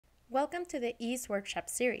Welcome to the EASE Workshop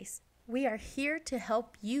series. We are here to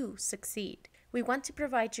help you succeed. We want to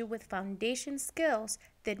provide you with foundation skills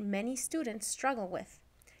that many students struggle with.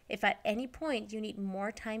 If at any point you need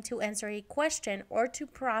more time to answer a question or to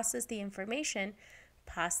process the information,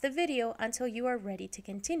 pause the video until you are ready to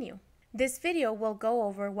continue. This video will go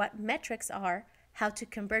over what metrics are, how to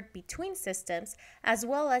convert between systems, as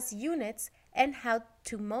well as units, and how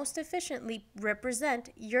to most efficiently represent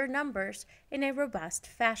your numbers in a robust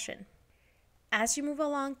fashion. As you move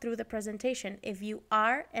along through the presentation, if you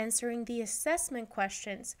are answering the assessment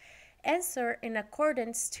questions, answer in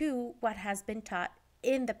accordance to what has been taught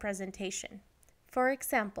in the presentation. For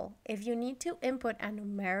example, if you need to input a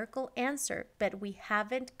numerical answer, but we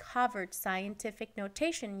haven't covered scientific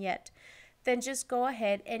notation yet, then just go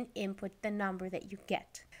ahead and input the number that you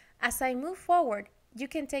get. As I move forward, you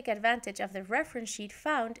can take advantage of the reference sheet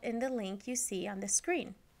found in the link you see on the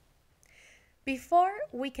screen. Before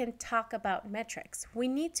we can talk about metrics, we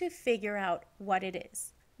need to figure out what it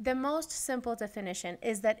is. The most simple definition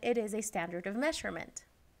is that it is a standard of measurement.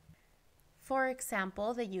 For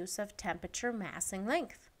example, the use of temperature, mass, and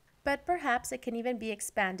length. But perhaps it can even be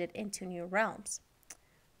expanded into new realms.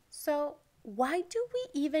 So, why do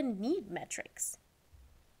we even need metrics?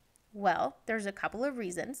 Well, there's a couple of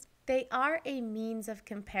reasons. They are a means of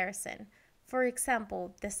comparison. For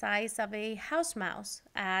example, the size of a house mouse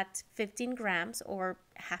at 15 grams or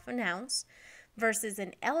half an ounce versus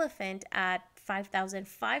an elephant at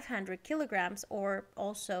 5,500 kilograms or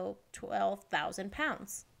also 12,000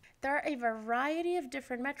 pounds. There are a variety of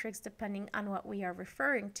different metrics depending on what we are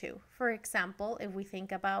referring to. For example, if we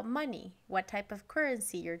think about money, what type of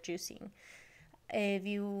currency you're using. If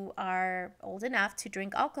you are old enough to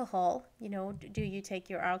drink alcohol, do you take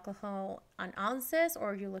your alcohol on ounces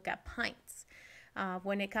or you look at pints?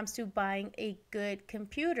 When it comes to buying a good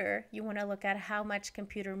computer, you want to look at how much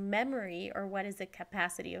computer memory or what is the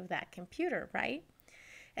capacity of that computer, right?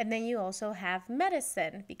 And then you also have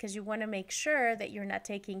medicine because you want to make sure that you're not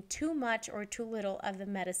taking too much or too little of the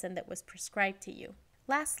medicine that was prescribed to you.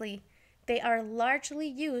 Lastly, they are largely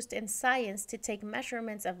used in science to take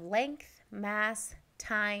measurements of length, mass,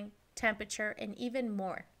 time, temperature, and even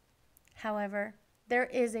more. However, there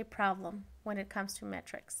is a problem when it comes to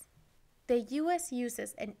metrics. The US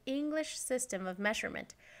uses an English system of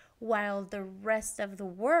measurement, while the rest of the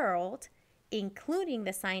world, including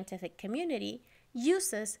the scientific community,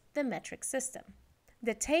 uses the metric system.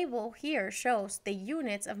 The table here shows the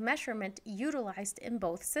units of measurement utilized in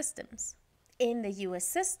both systems. In the US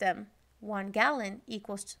system, 1 gallon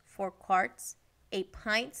equals 4 quarts, 8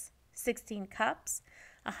 pints, 16 cups,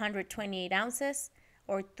 128 ounces,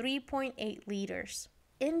 or 3.8 liters.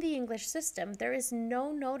 In the English system, there is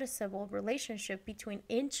no noticeable relationship between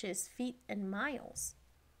inches, feet, and miles.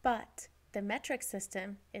 But the metric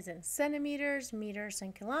system is in centimeters, meters,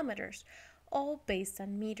 and kilometers, all based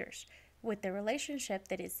on meters, with the relationship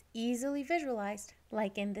that is easily visualized,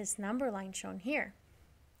 like in this number line shown here.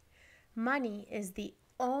 Money is the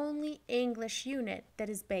only English unit that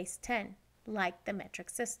is base 10, like the metric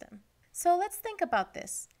system. So let's think about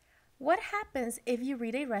this. What happens if you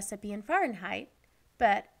read a recipe in Fahrenheit,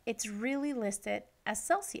 but it's really listed as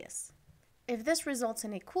Celsius? If this results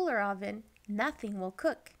in a cooler oven, nothing will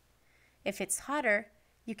cook. If it's hotter,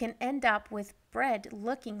 you can end up with bread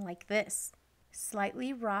looking like this,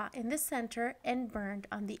 slightly raw in the center and burned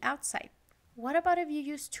on the outside. What about if you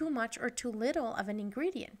use too much or too little of an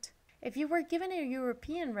ingredient? If you were given a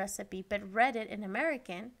European recipe but read it in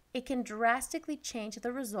American, it can drastically change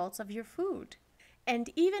the results of your food. And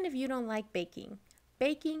even if you don't like baking,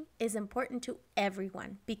 baking is important to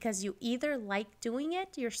everyone because you either like doing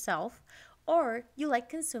it yourself or you like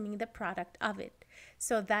consuming the product of it.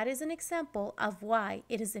 So that is an example of why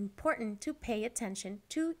it is important to pay attention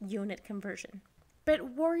to unit conversion.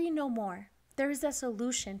 But worry no more. There is a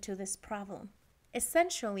solution to this problem.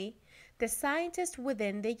 Essentially, the scientists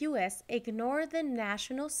within the US ignore the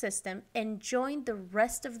national system and join the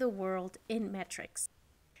rest of the world in metrics.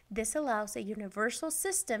 This allows a universal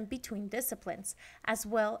system between disciplines, as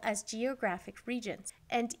well as geographic regions.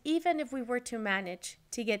 And even if we were to manage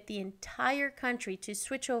to get the entire country to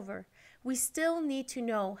switch over, we still need to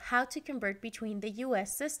know how to convert between the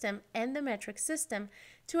US system and the metric system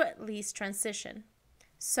to at least transition.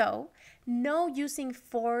 So, no using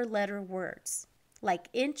 4-letter words like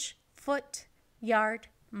inch, foot, yard,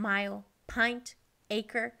 mile, pint,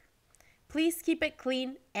 acre. Please keep it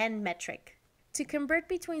clean and metric. To convert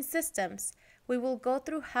between systems, we will go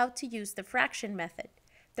through how to use the fraction method.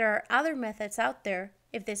 There are other methods out there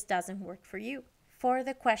if this doesn't work for you. For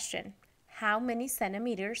the question, how many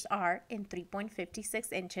centimeters are in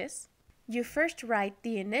 3.56 inches? You first write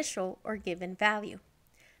the initial or given value.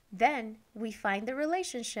 Then we find the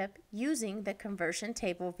relationship using the conversion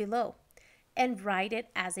table below and write it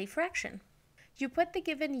as a fraction. You put the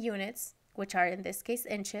given units, which are in this case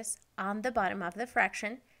inches, on the bottom of the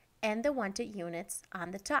fraction and the wanted units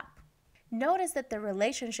on the top. Notice that the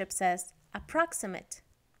relationship says approximate.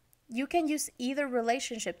 You can use either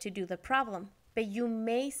relationship to do the problem, but you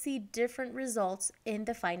may see different results in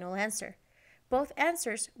the final answer. Both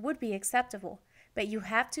answers would be acceptable, but you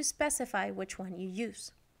have to specify which one you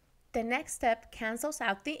use. The next step cancels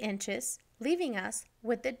out the inches, leaving us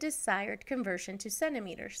with the desired conversion to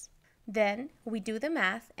centimeters. Then we do the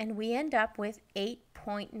math and we end up with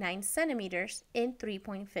 8.9 centimeters in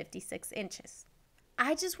 3.56 inches.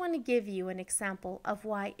 I just want to give you an example of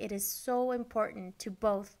why it is so important to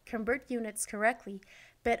both convert units correctly,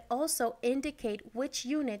 but also indicate which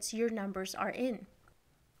units your numbers are in.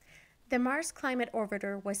 The Mars Climate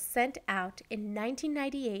Orbiter was sent out in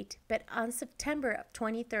 1998, but on September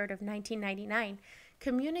 23rd of 1999,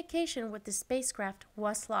 communication with the spacecraft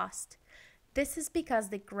was lost. This is because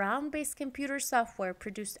the ground-based computer software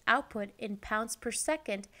produced output in pounds per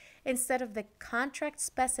second instead of the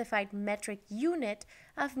contract-specified metric unit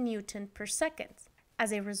of Newton per second.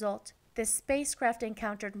 As a result, the spacecraft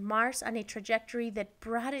encountered Mars on a trajectory that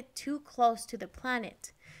brought it too close to the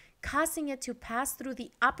planet, causing it to pass through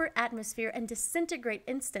the upper atmosphere and disintegrate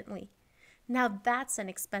instantly. Now that's an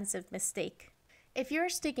expensive mistake. If you're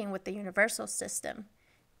sticking with the universal system,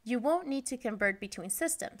 you won't need to convert between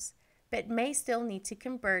systems, but may still need to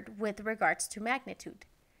convert with regards to magnitude.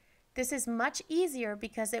 This is much easier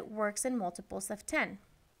because it works in multiples of 10.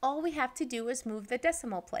 All we have to do is move the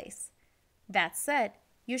decimal place. That said,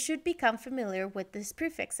 you should become familiar with these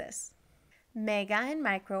prefixes. Mega and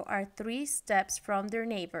micro are 3 steps from their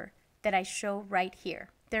neighbor that I show right here.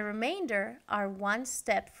 The remainder are 1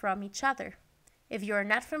 step from each other. If you are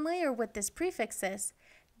not familiar with these prefixes,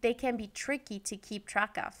 they can be tricky to keep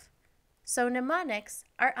track of. So mnemonics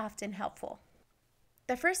are often helpful.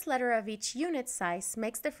 The first letter of each unit size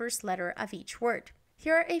makes the first letter of each word.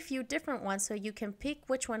 Here are a few different ones so you can pick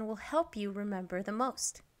which one will help you remember the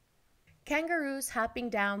most. Kangaroos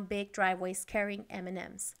hopping down big driveways carrying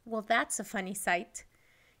M&Ms. Well, that's a funny sight.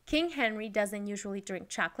 King Henry doesn't usually drink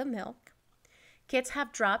chocolate milk. Kids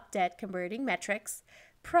have dropped dead converting metrics.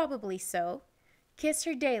 Probably so. Kiss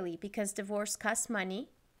her daily because divorce costs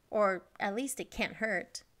money, or at least it can't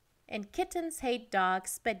hurt. And kittens hate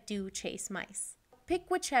dogs but do chase mice.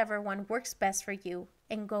 Pick whichever one works best for you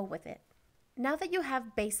and go with it. Now that you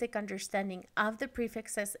have basic understanding of the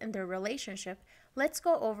prefixes and their relationship, let's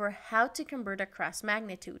go over how to convert across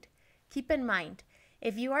magnitude. Keep in mind,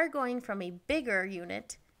 if you are going from a bigger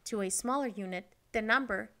unit to a smaller unit, the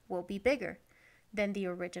number will be bigger than the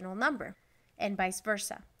original number, and vice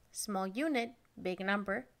versa. Small unit, big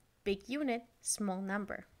number, big unit, small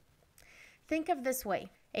number. Think of this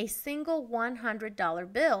way. A single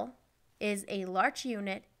 $100 bill is a large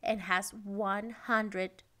unit and has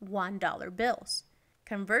 100 $1 bills.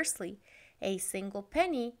 Conversely, a single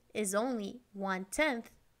penny is only 1/10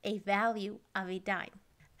 a value of a dime.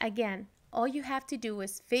 Again, all you have to do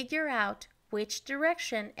is figure out which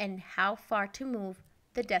direction and how far to move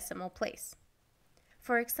the decimal place.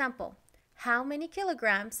 For example, how many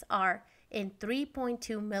kilograms are in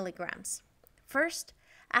 3.2 milligrams? First,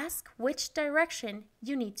 ask which direction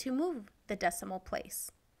you need to move the decimal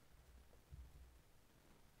place.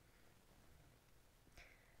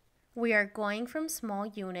 We are going from small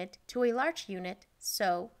unit to a large unit,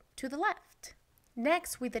 so to the left.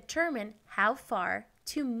 Next, we determine how far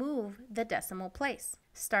to move the decimal place.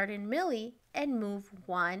 Start in milli and move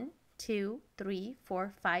 1, 2, 3,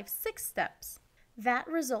 4, 5, 6 steps. That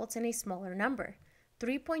results in a smaller number.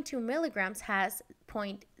 3.2 milligrams has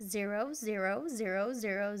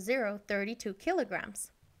 0.000032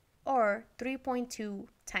 kilograms, or 3.2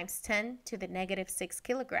 times 10 to the negative 6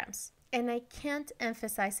 kilograms. And I can't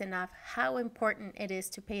emphasize enough how important it is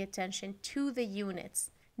to pay attention to the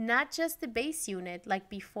units, not just the base unit like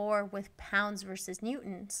before with pounds versus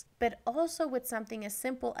newtons, but also with something as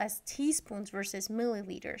simple as teaspoons versus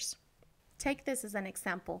milliliters. Take this as an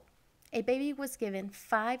example. A baby was given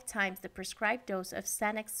 5 times the prescribed dose of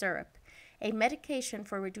Xanax syrup, a medication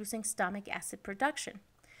for reducing stomach acid production,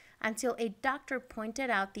 until a doctor pointed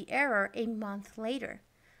out the error a month later.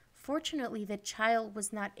 Fortunately, the child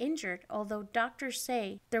was not injured, although doctors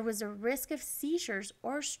say there was a risk of seizures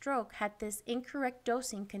or stroke had this incorrect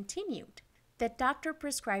dosing continued. The doctor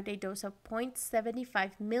prescribed a dose of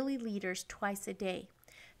 0.75 milliliters twice a day,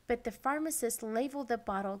 but the pharmacist labeled the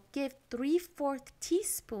bottle give 3/4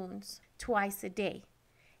 teaspoons twice a day.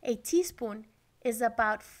 A teaspoon is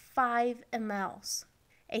about 5 mLs.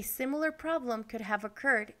 A similar problem could have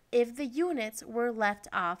occurred if the units were left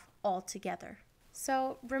off altogether.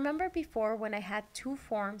 So remember before when I had two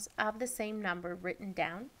forms of the same number written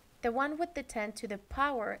down? The one with the 10 to the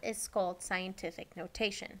power is called scientific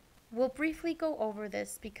notation. We'll briefly go over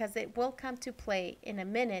this because it will come to play in a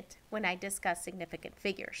minute when I discuss significant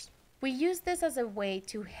figures. We use this as a way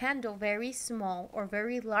to handle very small or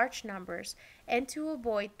very large numbers and to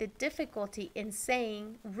avoid the difficulty in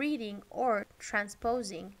saying, reading, or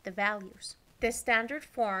transposing the values. The standard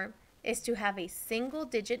form is to have a single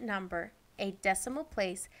digit number, a decimal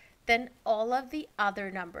place, then all of the other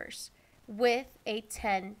numbers with a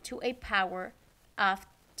 10 to a power of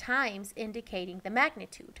times indicating the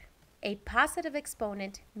magnitude. A positive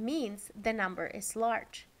exponent means the number is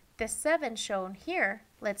large. The 7 shown here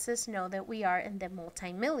lets us know that we are in the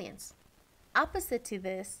multi-millions. Opposite to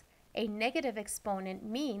this, a negative exponent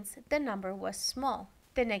means the number was small.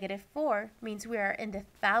 The -4 means we are in the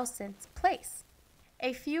thousandth place.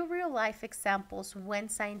 A few real-life examples when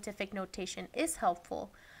scientific notation is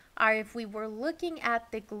helpful are if we were looking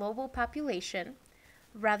at the global population,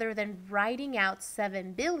 rather than writing out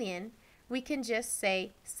 7 billion, we can just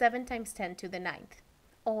say 7 times 10 to the 9th.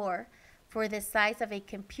 Or for the size of a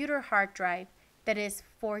computer hard drive that is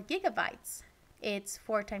 4 gigabytes, it's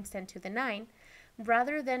 4 times 10 to the 9,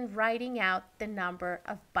 rather than writing out the number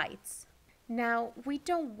of bytes. Now, we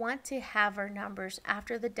don't want to have our numbers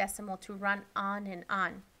after the decimal to run on and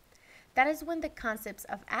on. That is when the concepts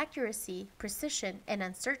of accuracy, precision, and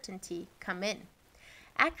uncertainty come in.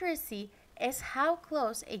 Accuracy is how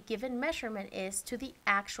close a given measurement is to the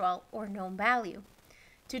actual or known value.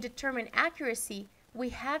 To determine accuracy, we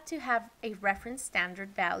have to have a reference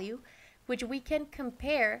standard value which we can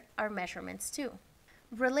compare our measurements to.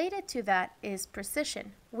 Related to that is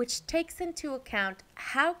precision, which takes into account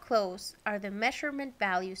how close are the measurement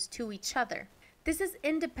values to each other. This is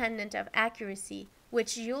independent of accuracy,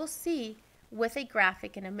 which you'll see with a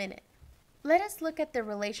graphic in a minute. Let us look at the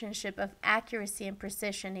relationship of accuracy and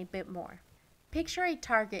precision a bit more. Picture a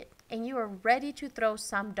target and you are ready to throw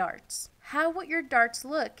some darts. How would your darts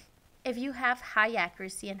look if you have high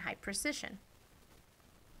accuracy and high precision?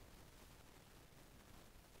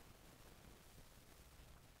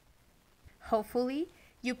 Hopefully,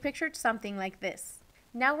 you pictured something like this.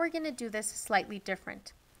 Now we're going to do this slightly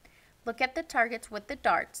different. Look at the targets with the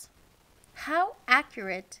darts. How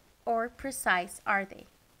accurate or precise are they?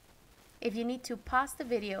 If you need to pause the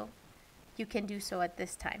video, you can do so at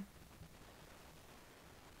this time.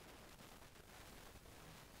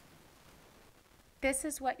 This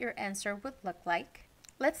is what your answer would look like.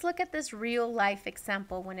 Let's look at this real-life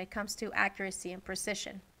example when it comes to accuracy and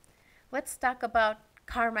precision. Let's talk about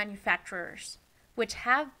car manufacturers, which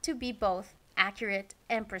have to be both accurate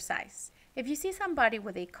and precise. If you see somebody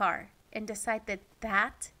with a car and decide that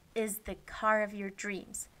that is the car of your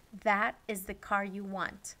dreams, that is the car you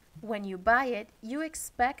want, when you buy it, you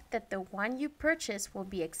expect that the one you purchase will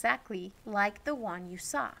be exactly like the one you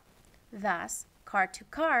saw. Thus, car to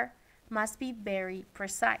car must be very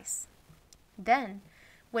precise. Then,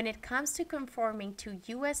 when it comes to conforming to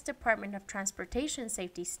U.S. Department of Transportation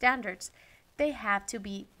safety standards, they have to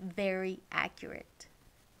be very accurate.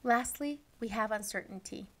 Lastly, we have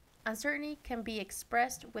uncertainty. Uncertainty can be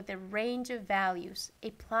expressed with a range of values,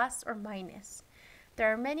 a plus or minus.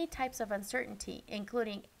 There are many types of uncertainty,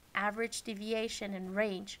 including average deviation and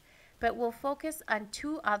range, but we'll focus on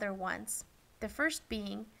two other ones. The first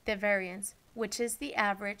being the variance, which is the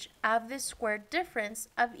average of the squared difference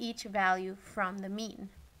of each value from the mean.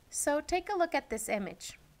 So take a look at this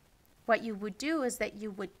image. What you would do is that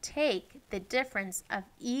you would take the difference of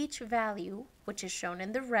each value, which is shown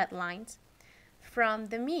in the red lines, from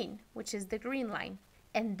the mean, which is the green line,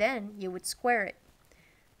 and then you would square it.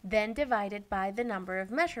 Then divide it by the number of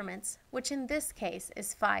measurements, which in this case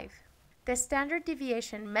is 5. The standard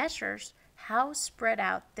deviation measures how spread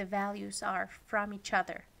out the values are from each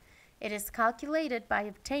other. It is calculated by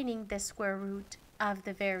obtaining the square root of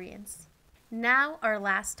the variance. Now our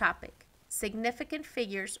last topic, significant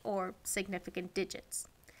figures or significant digits.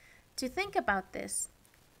 To think about this,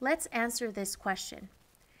 let's answer this question.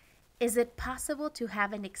 Is it possible to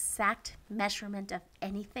have an exact measurement of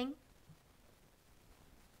anything?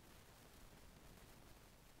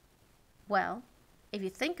 Well, if you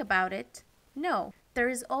think about it, no. There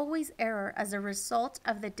is always error as a result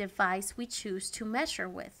of the device we choose to measure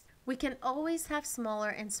with. We can always have smaller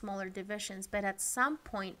and smaller divisions, but at some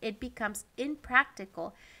point it becomes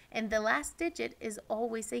impractical and the last digit is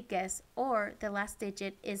always a guess or the last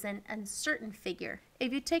digit is an uncertain figure.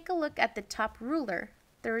 If you take a look at the top ruler,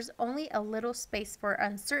 there is only a little space for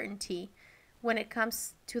uncertainty, when it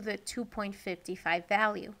comes to the 2.55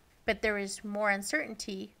 value, but there is more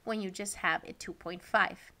uncertainty when you just have a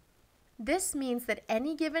 2.5. This means that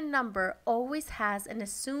any given number always has an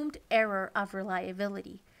assumed error of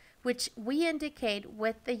reliability, which we indicate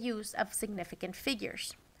with the use of significant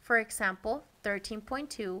figures. For example,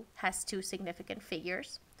 13.2 has 2 significant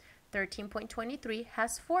figures. 13.23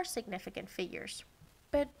 has 4 significant figures.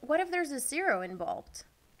 But what if there's a 0 involved?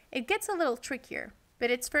 It gets a little trickier,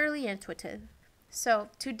 but it's fairly intuitive. So,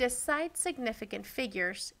 to decide significant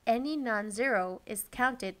figures, any non-zero is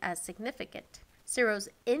counted as significant. Zeros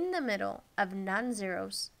in the middle of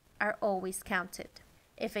non-zeros are always counted.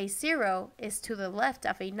 If a 0 is to the left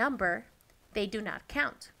of a number, they do not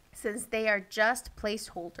count, since they are just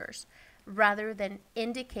placeholders rather than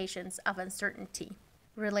indications of uncertainty.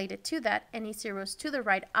 Related to that, any zeros to the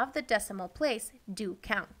right of the decimal place do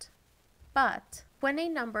count. But when a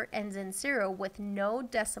number ends in 0 with no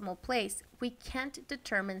decimal place, we can't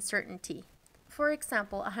determine certainty. For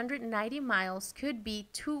example, 190 miles could be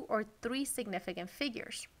 2 or 3 significant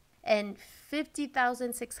figures, and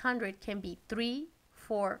 50,600 can be 3,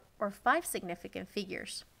 4, or 5 significant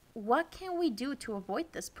figures. What can we do to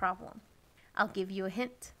avoid this problem? I'll give you a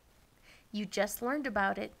hint. You just learned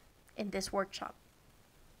about it in this workshop.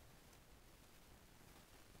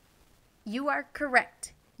 You are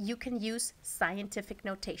correct. You can use scientific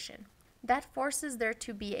notation. That forces there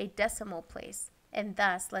to be a decimal place, and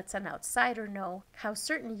thus lets an outsider know how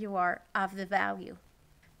certain you are of the value.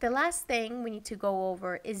 The last thing we need to go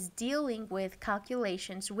over is dealing with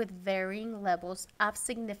calculations with varying levels of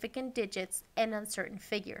significant digits and uncertain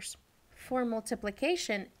figures. For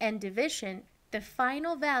multiplication and division, the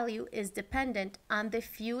final value is dependent on the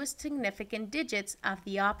fewest significant digits of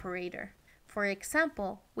the operator. For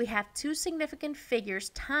example, we have 2 significant figures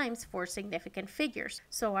times 4 significant figures,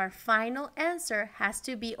 so our final answer has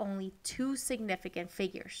to be only 2 significant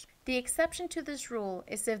figures. The exception to this rule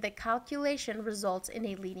is if the calculation results in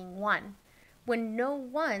a leading 1, when no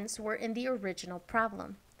 1s were in the original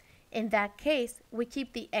problem. In that case, we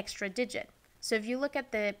keep the extra digit. So if you look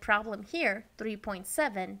at the problem here,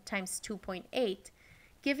 3.7 times 2.8,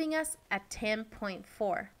 giving us a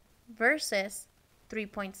 10.4 versus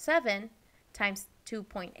 3.7 times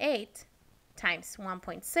 2.8 times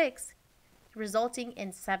 1.6, resulting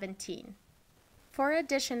in 17. For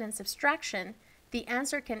addition and subtraction, the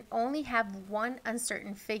answer can only have one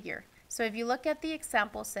uncertain figure. So if you look at the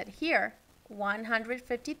example set here,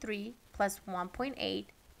 153 plus 1.8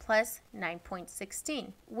 plus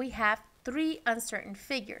 9.16, we have 3 uncertain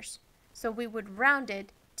figures. So we would round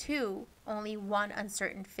it to only one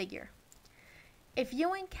uncertain figure. If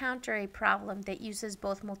you encounter a problem that uses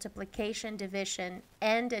both multiplication, division,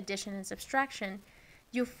 and addition and subtraction,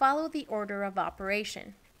 you follow the order of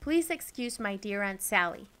operation. Please excuse my dear Aunt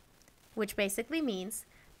Sally, which basically means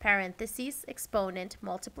parentheses, exponent,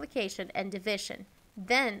 multiplication, and division,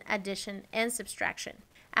 then addition and subtraction.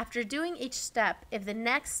 After doing each step, if the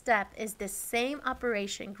next step is the same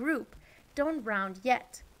operation group, don't round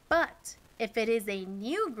yet. But if it is a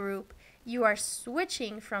new group, you are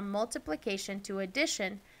switching from multiplication to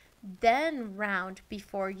addition, then round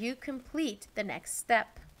before you complete the next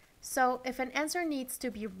step. So if an answer needs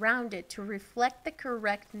to be rounded to reflect the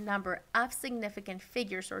correct number of significant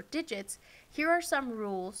figures or digits, here are some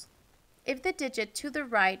rules. If the digit to the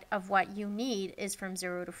right of what you need is from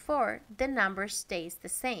 0 to 4, the number stays the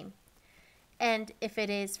same. And if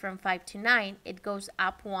it is from 5 to 9, it goes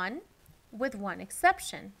up 1, with one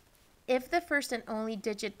exception. If the first and only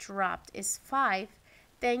digit dropped is 5,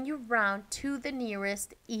 then you round to the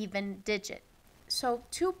nearest even digit. So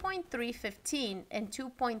 2.315 and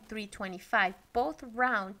 2.325 both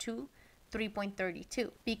round to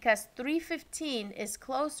 3.32 because 315 is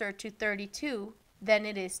closer to 32 than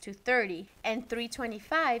it is to 30, and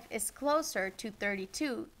 325 is closer to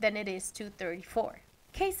 32 than it is to 34.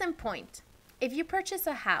 Case in point, if you purchase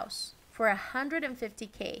a house for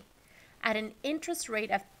 $150K at an interest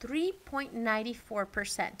rate of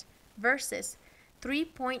 3.94% versus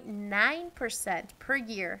 3.9% per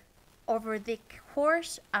year over the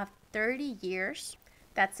course of 30 years,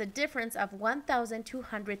 that's a difference of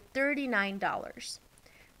 $1,239,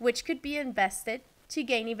 which could be invested to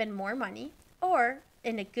gain even more money or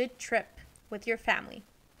in a good trip with your family.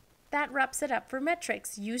 That wraps it up for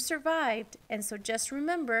metrics. You survived, and so just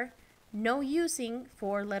remember, no using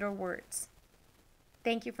 4-letter words.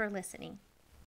 Thank you for listening.